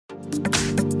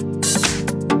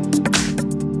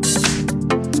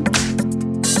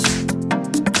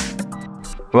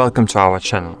Welcome to our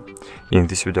channel. In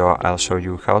this video I'll show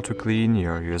you how to clean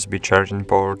your USB charging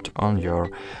port on your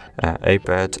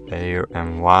iPad Air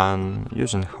M1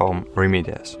 using home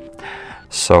remedies.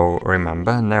 So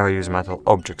remember, never use metal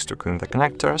objects to clean the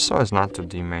connector so as not to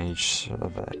damage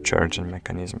the charging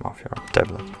mechanism of your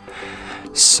tablet.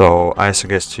 So I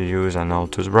suggest you use an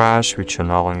old toothbrush which you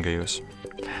no longer use.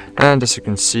 And as you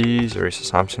can see, there is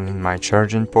something in my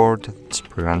charging port that's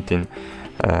preventing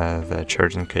the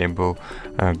charging cable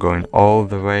going all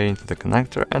the way into the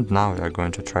connector, and now we are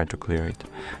going to try to clear it.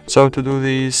 So to do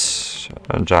this,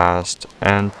 just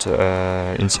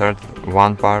insert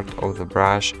one part of the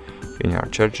brush in your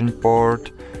charging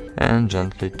port and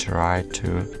gently try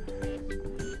to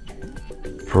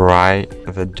pry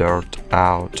the dirt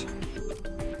out.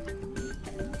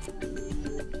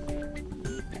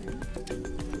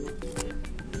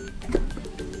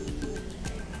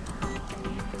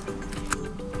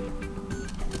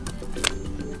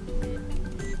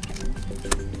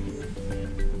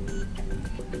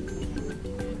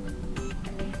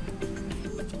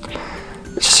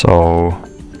 So,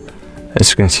 as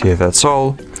you can see, that's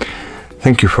all.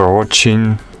 Thank you for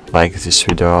watching, like this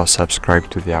video,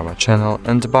 subscribe to our channel,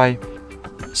 and bye.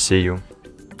 See you.